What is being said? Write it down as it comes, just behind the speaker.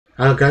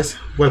Hello guys,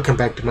 welcome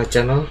back to my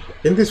channel.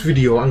 In this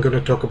video I'm going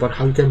to talk about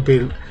how you can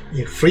build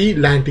a free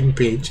landing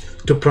page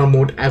to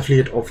promote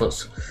affiliate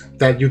offers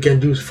that you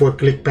can use for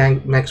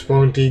ClickBank, Max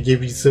Bounty,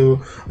 Giveso,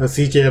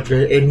 CJ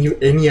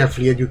affiliate, any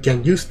affiliate. You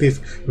can use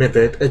this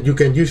method and you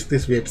can use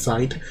this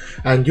website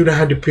and you don't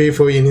have to pay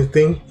for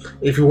anything.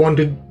 If you want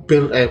to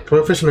build a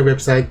professional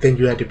website, then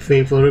you have to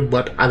pay for it,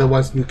 but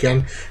otherwise you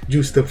can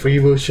use the free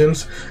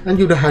versions and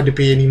you don't have to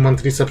pay any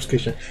monthly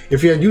subscription.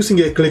 If you are using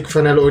a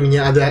ClickFunnels or any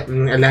other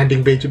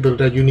landing page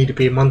builder, you need to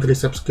pay monthly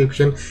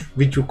subscription,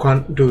 which you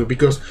can't do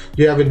because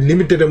you have a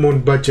limited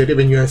amount budget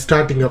when you are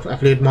starting off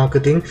affiliate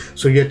marketing.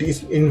 So you have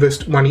to invest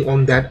money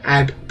on that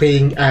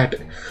paying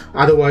ad.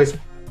 Otherwise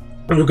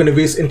you're going to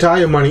waste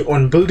entire money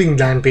on building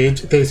land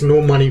page. There is no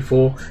money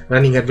for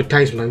running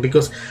advertisement,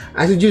 because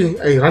as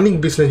a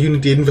running business you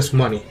need to invest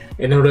money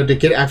in order to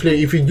get affiliate.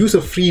 If you use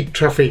a free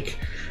traffic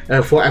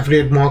for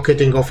affiliate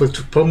marketing offers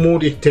to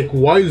promote, it takes a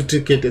while to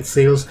get its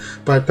sales,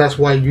 but that's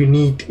why you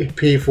need to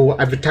pay for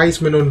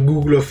advertisement on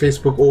Google or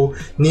Facebook or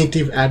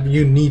native ad.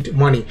 You need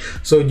money,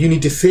 so you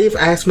need to save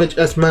as much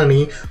as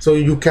money so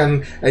you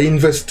can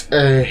invest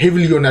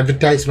heavily on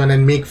advertisement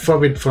and make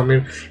profit from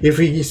it. If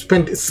you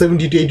spend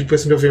 70 to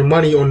 80% of your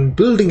money on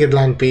building a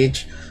land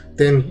page,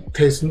 then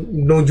there's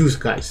no use,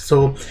 guys.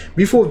 So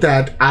before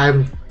that,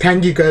 I'm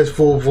thank you guys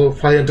for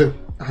 500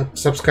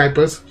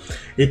 subscribers.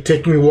 It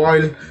took me a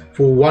while,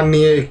 for 1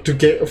 year, to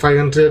get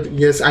 500.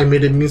 Yes, I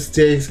made a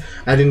mistakes.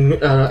 I didn't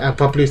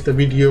publish the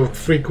video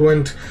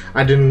frequent.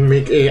 I didn't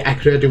make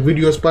accurate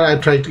videos, but I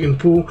tried to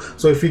improve.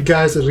 So if you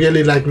guys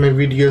really like my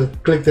video,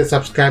 click the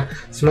subscribe,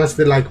 smash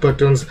the like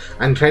buttons,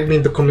 and write me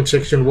in the comment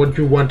section what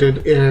you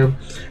wanted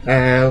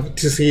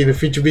to see in the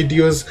future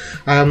videos.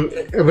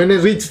 When I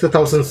reach the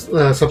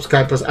 1,000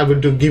 subscribers, I will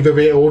do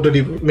giveaway. I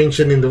already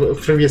mentioned in the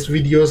previous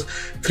videos,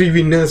 3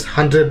 winners,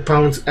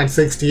 £100 and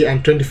 60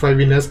 and 25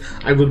 winners.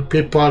 I will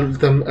PayPal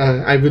them.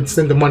 I will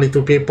send the money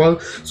through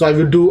PayPal. So I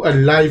will do a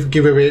live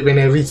giveaway when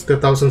I reach the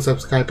 1,000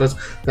 subscribers.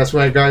 That's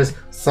why, guys,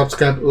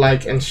 subscribe,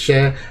 like and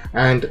share,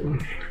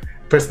 and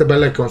press the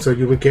bell icon so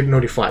you will get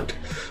notified.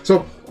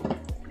 So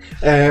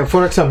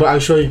for example, I'll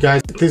show you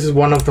guys. This is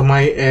one of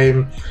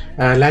my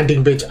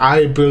landing page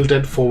I built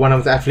it for one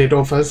of the affiliate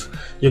offers.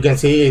 You can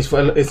see it's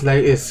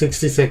like a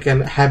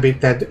 60-second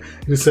habit that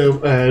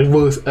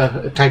reverse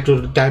type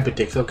 2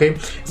 diabetics. Okay,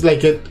 it's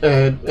like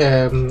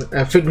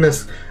a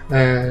fitness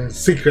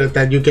secret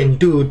that you can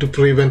do to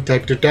prevent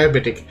type 2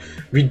 diabetic.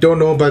 We don't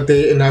know, but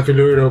they in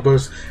affiliate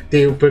offers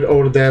they put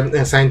all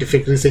the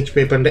scientific research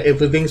paper and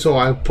everything. So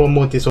I'll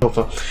promote this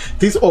offer.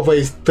 This offer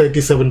is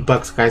 37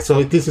 bucks, guys.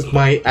 So this is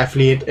my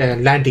affiliate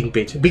landing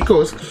page,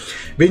 because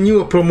when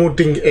you are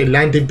promoting a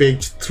landing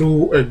page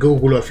through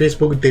Google or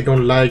Facebook, they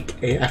don't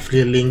like a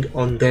affiliate link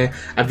on the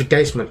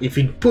advertisement. If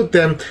you put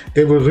them,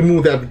 they will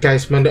remove the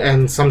advertisement,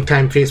 and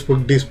sometimes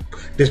Facebook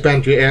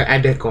disband your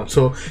ad account.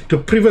 So to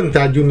prevent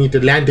that, you need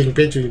a landing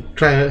page. You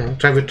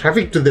drive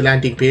traffic to the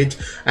landing page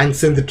and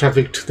send the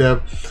traffic to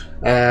the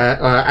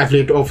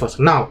affiliate offers.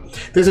 Now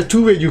there's a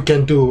two way you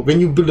can do. When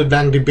you build a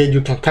landing page,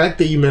 you can collect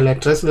the email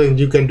address and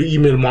you can do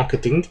email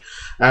marketing,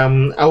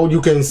 or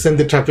you can send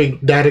the traffic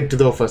direct to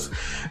the offers.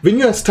 When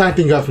you are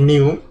starting off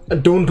new,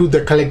 don't do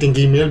the collecting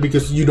email,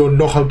 because you don't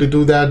know how to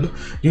do that.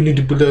 You need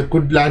to build a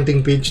good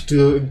landing page.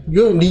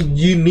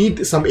 You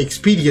need some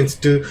experience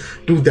to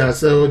do that,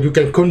 so you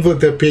can convert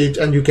the page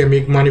and you can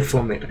make money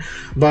from it.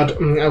 But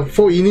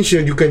for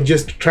initial, you can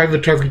just drive the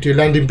traffic to your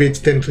landing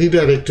page, then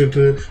redirect to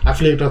the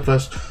affiliate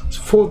offers.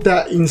 For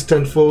that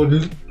instant,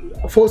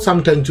 for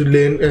some time to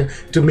learn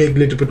to make a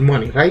little bit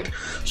money, right?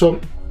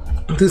 So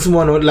this is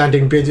one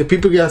landing page.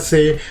 People can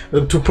say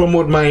to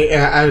promote my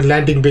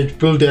landing page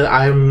builder,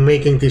 I am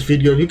making this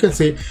video. You can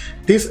say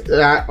this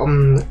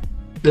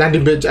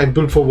landing page I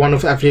built for one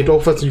of affiliate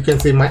offers. You can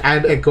see my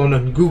ad account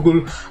on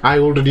Google. I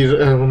already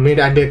made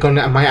ad account.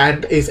 My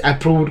ad is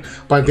approved,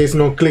 but there's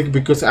no click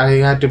because I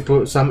had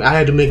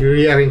to make a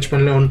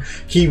rearrangement on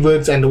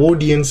keywords and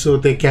audience so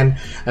they can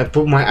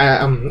put my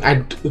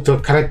ad to the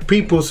correct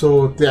people,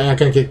 so I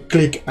can get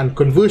click and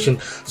conversion.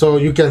 So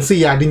you can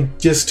see I didn't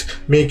just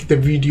make the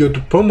video to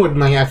promote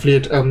my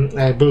affiliate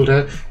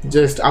builder.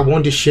 Just I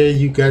want to share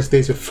you guys,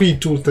 there's a free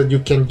tool that you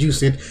can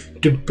use it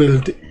to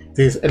build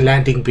these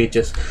landing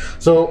pages.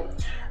 So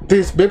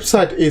this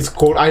website is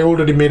called, I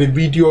already made a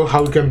video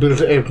how you can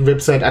build a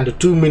website under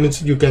 2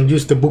 minutes. You can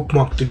use the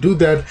bookmark to do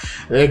that.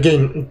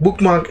 Again,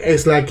 bookmark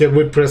is like a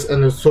WordPress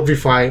and a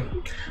Shopify.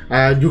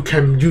 You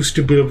can use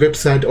to build a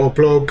website or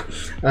blog,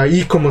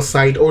 e-commerce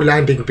site or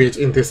landing page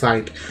in the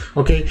site.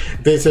 Okay,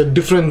 there's a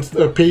different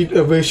paid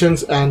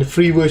versions and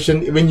free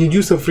version. When you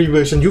use a free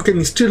version, you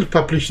can still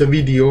publish the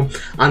video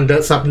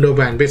under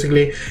sub-domain.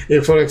 Basically,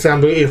 if for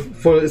example,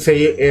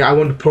 say I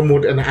want to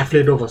promote an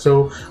affiliate offer,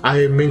 so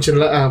I mentioned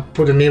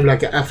put a name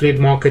like affiliate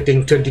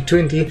marketing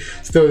 2020.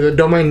 So the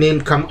domain name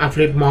come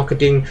affiliate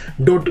marketing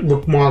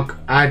 .bookmark,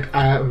 add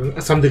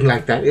something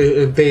like that.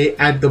 They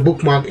add the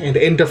bookmark at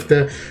the end of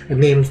the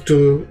name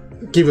to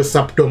give a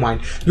subdomain.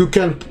 You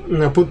can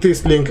put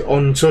this link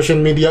on social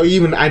media or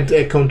even add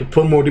the account to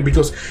promote it,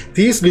 because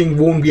this link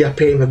won't be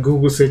appear in the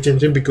Google search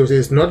engine because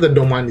it's not the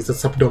domain, it's a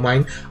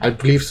subdomain, I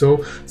believe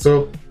so.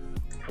 So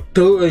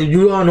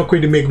you are not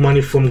going to make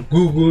money from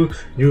Google,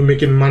 you're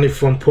making money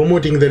from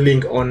promoting the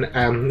link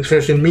on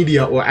social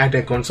media or ad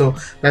account. So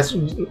that's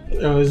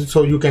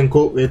so you can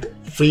go with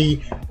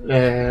free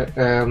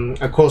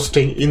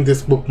hosting in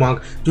this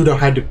bookmark. You don't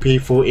have to pay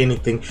for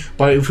anything.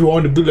 But if you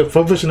want to build a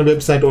professional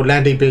website or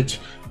landing page,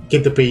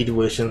 get the paid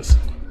versions.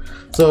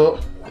 So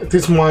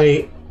this is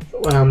my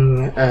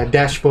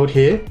dashboard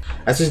here.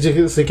 As you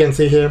can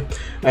see here,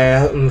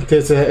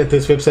 this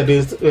website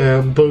is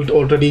built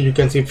already. You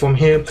can see from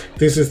here,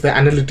 this is the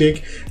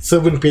analytic,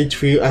 7 page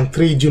view and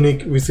 3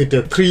 unique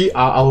visitor. 3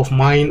 are of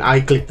mine,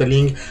 I click the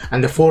link,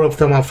 and the 4 of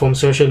them are from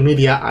social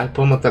media, I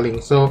promote the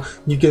link. So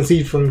you can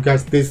see from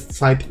guys, this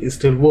site is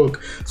still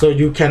work. So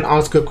you can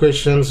ask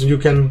questions, you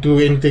can do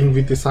anything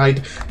with the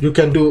site, you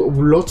can do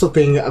lots of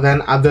things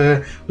than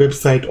other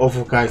website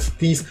offer guys.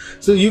 These,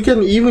 so you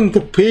can even the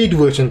paid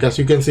version guys,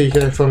 you can see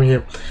here from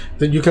here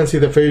that you can see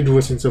the paid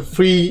versions of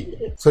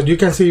free. So you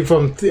can see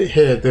from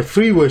here the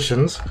free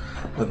versions,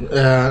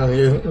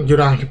 you don't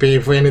have to pay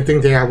for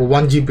anything. They have a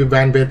 1 GB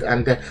bandwidth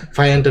and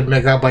 500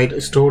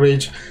 megabyte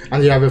storage,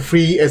 and you have a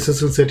free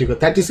SSL certificate.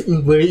 That is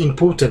very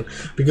important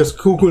because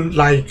Google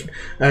like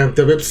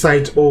the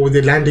website or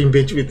the landing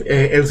page with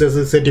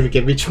SSL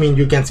certificate, which means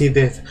you can see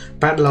the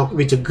padlock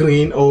which is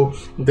green, or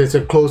there's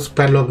a closed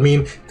padlock,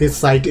 mean this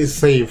site is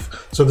safe.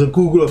 So the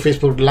Google or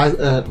Facebook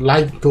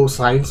like those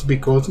sites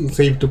because it's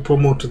safe to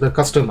promote to the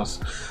customers.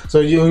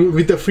 So you,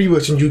 with the free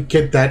version, you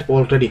get that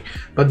already,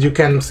 but you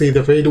can see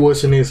the paid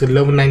version is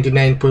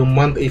 $11.99 per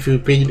month if you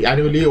pay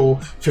annually, or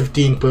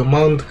 $15 per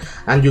month,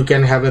 and you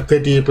can have a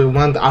 $30 per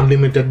month,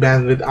 unlimited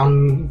bandwidth,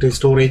 unlimited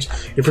storage.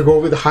 If you go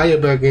with higher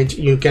package,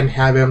 you can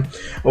have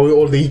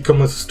all the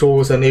e-commerce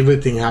stores and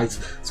everything has.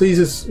 So this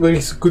is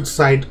very good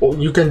site.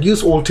 You can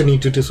use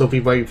alternative to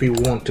Shopify if you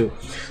want to.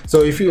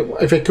 So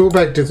if I go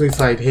back to this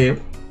site here,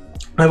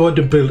 I want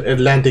to build a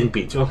landing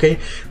page. Okay,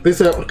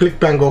 this is a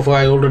ClickBank offer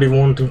I already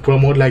want to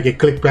promote, like a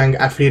ClickBank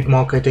affiliate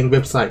marketing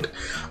website.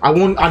 I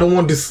don't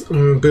want this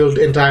build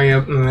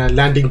entire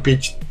landing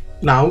page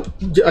now.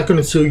 I'm going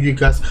to show you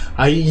guys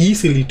how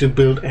easily to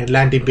build a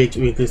landing page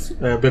with this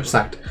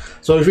website.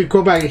 So if we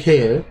go back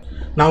here,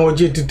 now what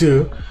you have to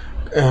do,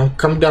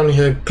 come down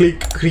here,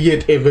 click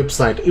create a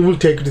website. It will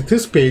take you to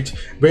this page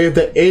where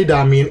the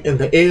ADA mean in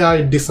the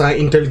AI design,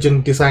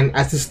 intelligent design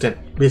assistant,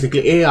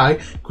 basically AI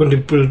going to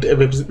build a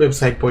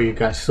website for you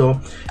guys. So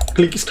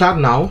click start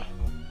now,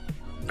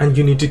 and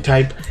you need to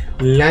type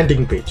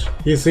landing page.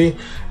 You see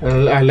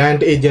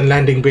land agent,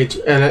 landing page,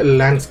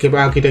 landscape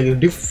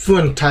architect,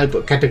 different type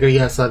of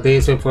categories are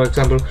there. So for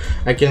example,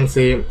 I can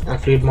say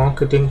affiliate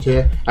marketing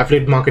here,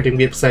 affiliate marketing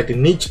website,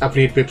 niche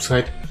affiliate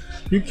website.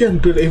 You can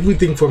build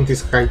everything from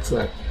this guide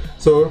side.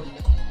 So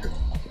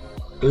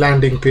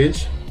landing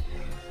page,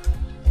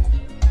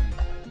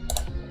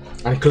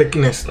 and click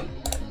next.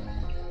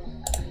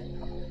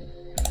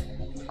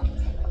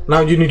 Now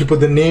you need to put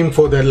the name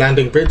for the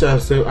landing page.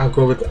 I'll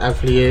go with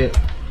affiliate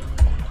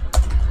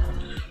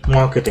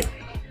marketing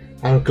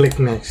and click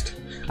next.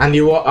 And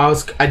you will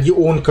ask add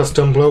your own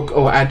custom blog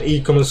or add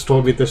e-commerce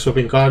store with the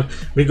shopping cart,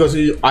 because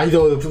either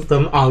of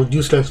them are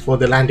useless for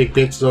the landing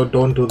page, so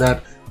don't do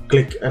that.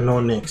 Click no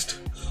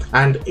next,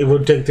 and it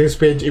will take this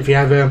page. If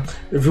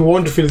you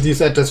want to fill this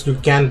address, you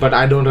can, but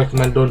I don't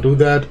recommend, don't do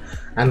that,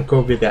 and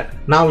go with that.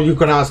 Now you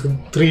can ask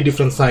 3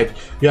 different sites.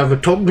 You have a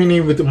top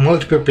menu with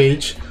multiple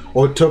page,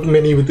 or top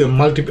menu with a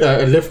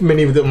left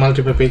menu with a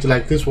multiple page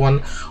like this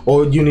one,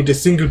 or you need a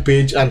single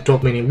page and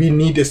top menu. We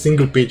need a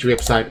single page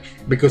website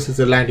because it's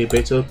a landing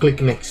page. So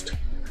click next,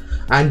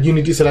 and you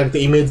need to select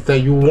the image that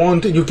you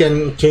want. You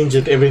can change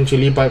it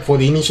eventually, but for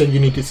the initial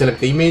you need to select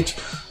the image.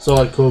 So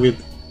I go with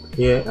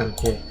here and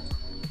here.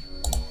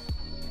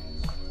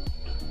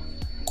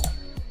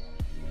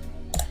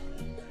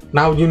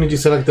 Now you need to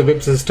select the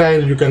website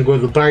style. You can go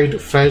with bright,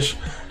 fresh,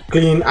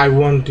 clean. I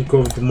want to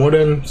go with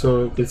modern,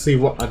 so you can see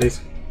what it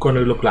is going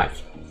to look like.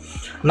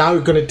 Now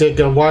it's going to take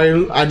a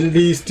while, at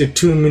least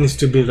 2 minutes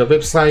to build a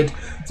website.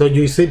 So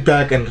you sit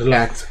back and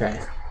relax,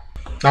 guys.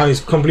 Now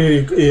it's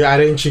completely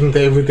arranging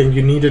everything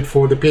you needed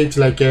for the page,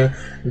 like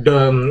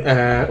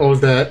all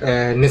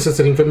the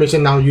necessary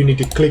information. Now you need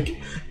to click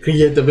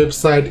create the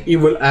website. It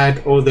will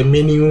add all the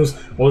menus,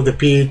 all the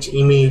page,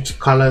 image,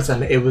 colors,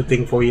 and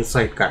everything for your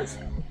site, guys.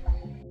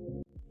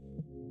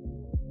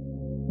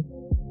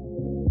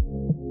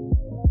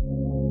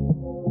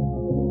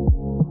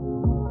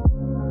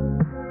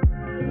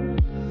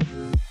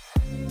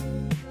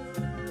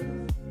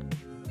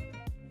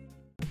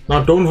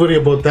 Now don't worry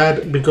about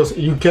that, because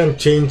you can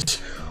change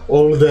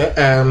all the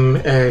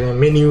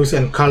menus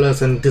and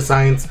colors and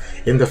designs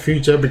in the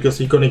future, because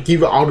you're going to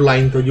give an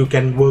outline so you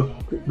can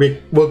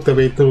work the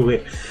way through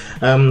it.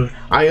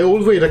 I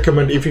always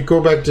recommend, if you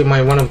go back to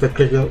my one of the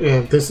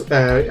this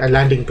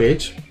landing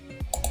page,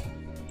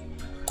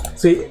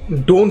 see,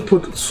 don't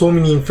put so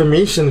many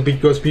information,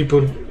 because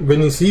people,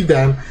 when you see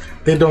them,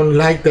 they don't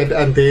like that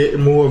and they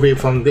move away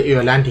from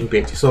your landing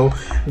page. So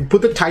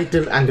put the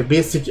title and the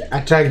basic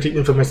attractive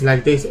information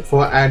like this: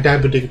 for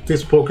diabetic,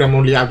 this program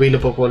only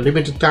available for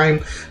limited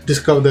time,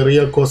 discover the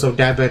real cause of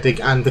diabetic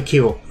and the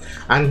cure.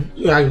 And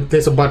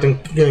there's a button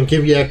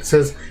give you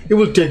access. It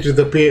will take you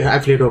to the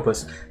affiliate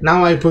offers.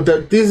 Now I put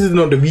that this is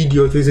not a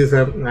video, this is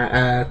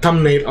a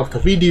thumbnail of the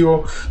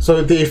video. So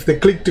if they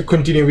click to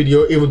continue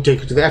video, it will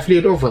take you to the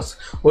affiliate offers.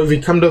 Or if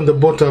we come down the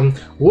bottom,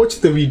 watch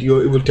the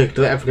video, it will take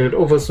to the affiliate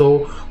offers.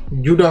 So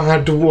you don't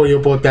have to worry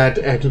about that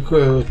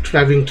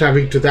traveling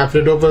to the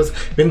affiliate offers.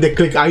 When they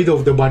click either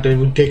of the button, it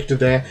will take to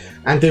there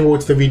and they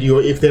watch the video.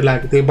 If they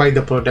like, they buy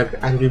the product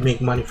and we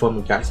make money from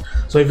it, guys.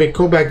 So if I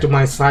go back to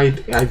my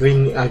site, I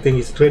think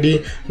it's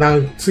ready.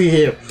 Now see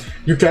here,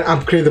 you can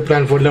upgrade the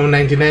plan for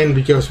 $11.99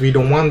 because we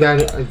don't want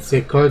that. It's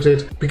a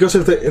credit because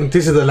of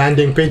this is the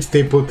landing page.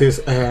 They put this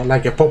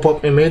like a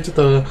pop-up image.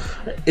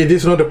 It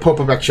is not a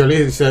pop-up actually,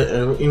 it's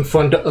in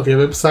front of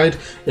your website.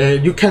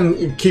 You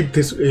can keep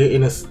this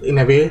in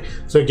a way.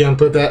 So you can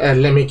put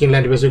making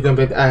landing page. You can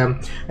put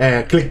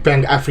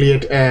ClickBank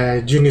affiliate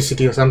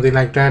Unicity or something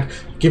like that.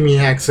 Give me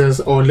access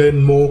or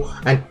learn more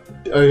and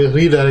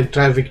redirect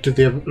traffic to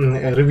the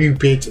review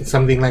page,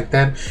 something like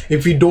that.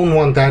 If you don't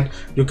want that,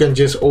 you can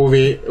just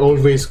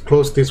always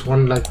close this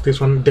one, like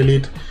this one,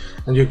 delete,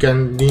 and you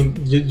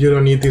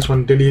don't need this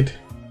one, delete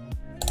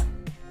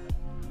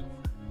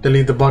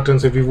the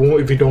buttons if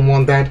you don't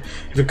want that.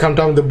 If you come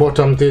down the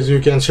bottom, this you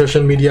can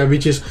social media,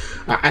 which is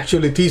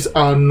actually these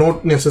are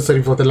not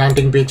necessary for the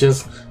landing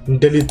pages.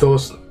 Delete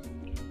those.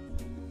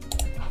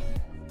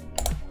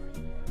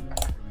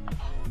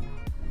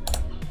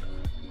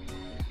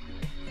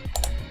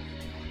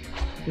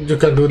 You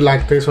can do it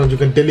like this one. You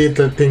can delete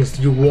the things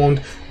you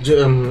want,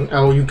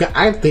 or you can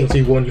add things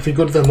you want. If you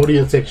go to the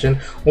module section,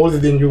 all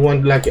the things you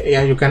want, like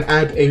you can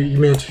add an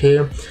image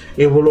here,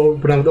 it will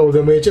open up all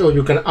the image, or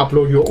you can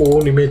upload your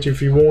own image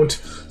if you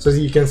want. So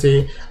you can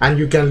see, and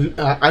you can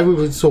I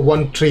will show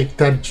one trick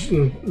that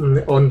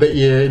on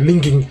the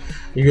linking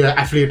your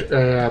affiliate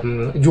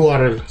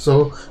URL.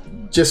 So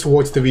just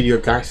watch the video,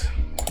 guys.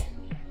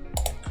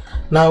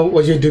 Now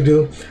what you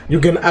do, you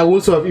can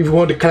also, if you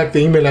want to collect the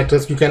email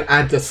address, you can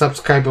add the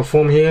subscriber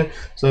form here.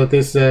 So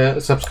this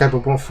subscriber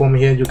form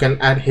here you can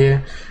add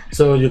here.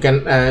 So you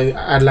can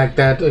add like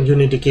that. You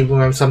need to give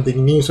them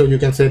something new. So you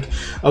can say,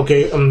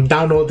 okay,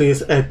 download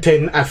this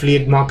 10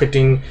 affiliate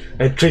marketing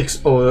tricks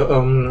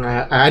or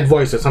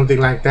advice or something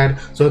like that.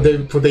 So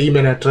for the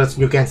email address,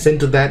 you can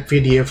send to that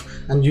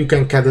PDF and you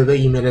can gather the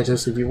email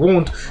address if you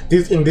want.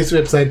 In this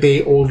website,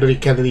 they already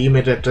gather the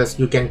email address.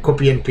 You can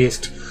copy and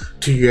paste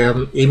to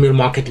your email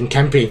marketing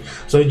campaign.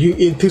 So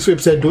in this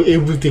website do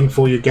everything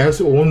for you, guys.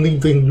 The only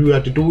thing you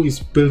have to do is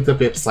build the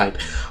website.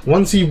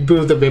 Once you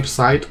build the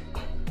website,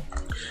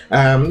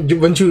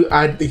 once you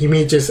add the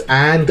images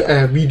and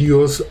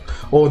videos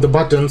or the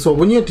button, so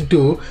what you have to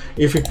do,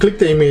 if you click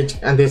the image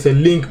and there's a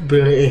link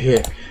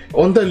here,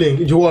 on the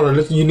link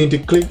URL, you need to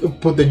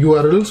put the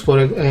URLs for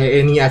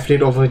any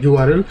affiliate of a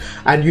URL,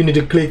 and you need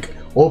to click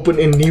open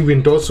in new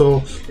window.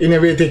 So in a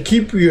way they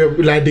keep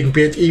your landing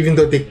page, even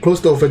though they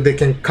close the offer, they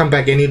can come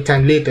back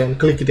anytime later and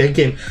click it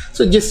again.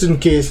 So just in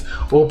case,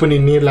 open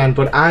in new land.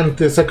 But and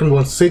the second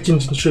one, search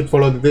engine should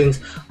follow the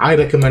things. I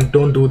recommend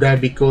don't do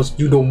that, because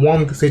you don't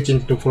want the search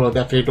engine to follow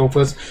the affiliate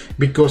offers,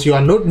 because you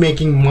are not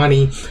making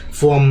money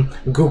from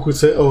Google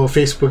or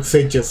Facebook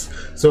searches.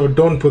 So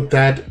don't put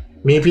that.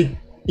 Maybe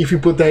if you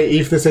put that,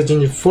 if the search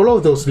engine follow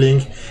those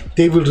links,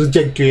 they will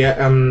reject your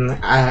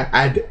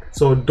ad.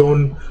 So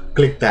don't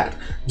click that.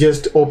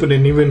 Just open a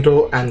new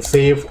window and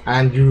save,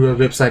 and your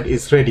website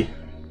is ready.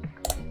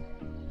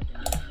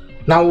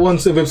 Now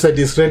once the website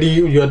is ready,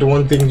 you have the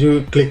one thing,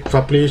 you click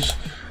publish.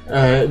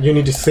 You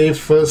need to save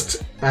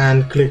first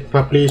and click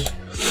publish,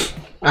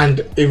 and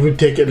it will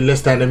take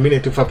less than a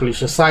minute to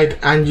publish a site.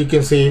 And you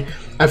can see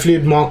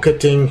affiliate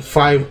marketing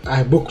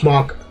 5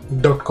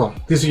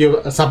 bookmark.com. this is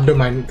your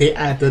subdomain. They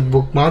added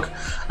bookmark,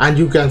 and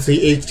you can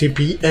see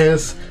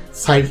HTTPS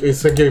site is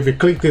secure. If you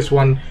click this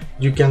one,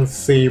 you can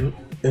see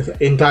the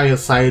entire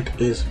site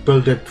is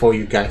built for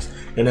you guys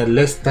in a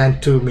less than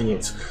 2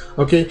 minutes.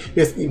 Okay,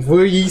 it's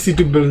very easy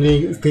to build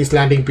this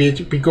landing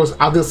page, because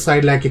other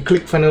site like a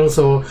ClickFunnels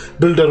or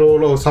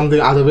Builderall or something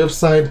other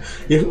website,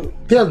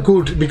 they are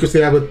good because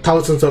they have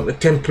thousands of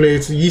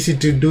templates, easy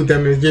to do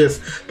them, yes.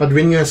 But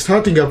when you are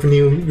starting up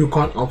new, you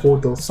can't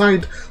afford those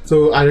sites.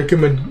 So I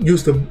recommend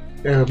use the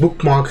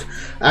bookmark,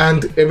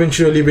 and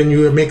eventually when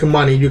you make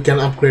money, you can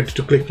upgrade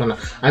to ClickFunnels.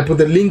 I put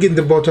the link in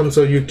the bottom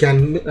so you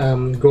can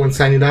go and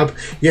sign it up.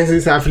 Yes,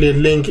 it's affiliate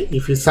link.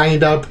 If you sign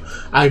it up,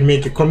 I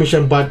make a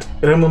commission, but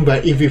remember,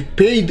 if you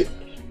paid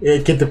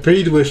get the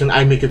paid version,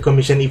 I make a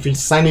commission. If you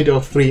sign it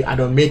off free, I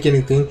don't make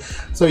anything.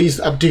 So it's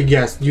up to you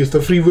guys. Use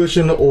the free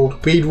version or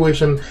paid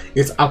version,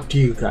 it's up to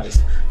you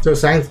guys. So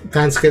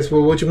thanks guys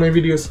for watching my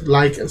videos.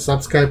 Like,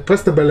 subscribe,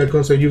 press the bell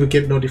icon so you will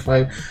get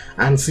notified,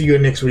 and see you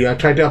in next video. I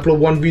try to upload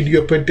 1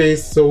 video per day,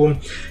 so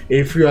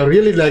if you are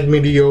really like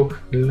video,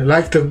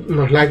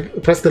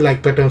 press the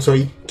like button so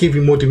it give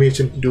you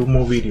motivation to do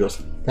more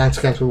videos. Thanks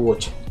guys for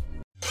watching.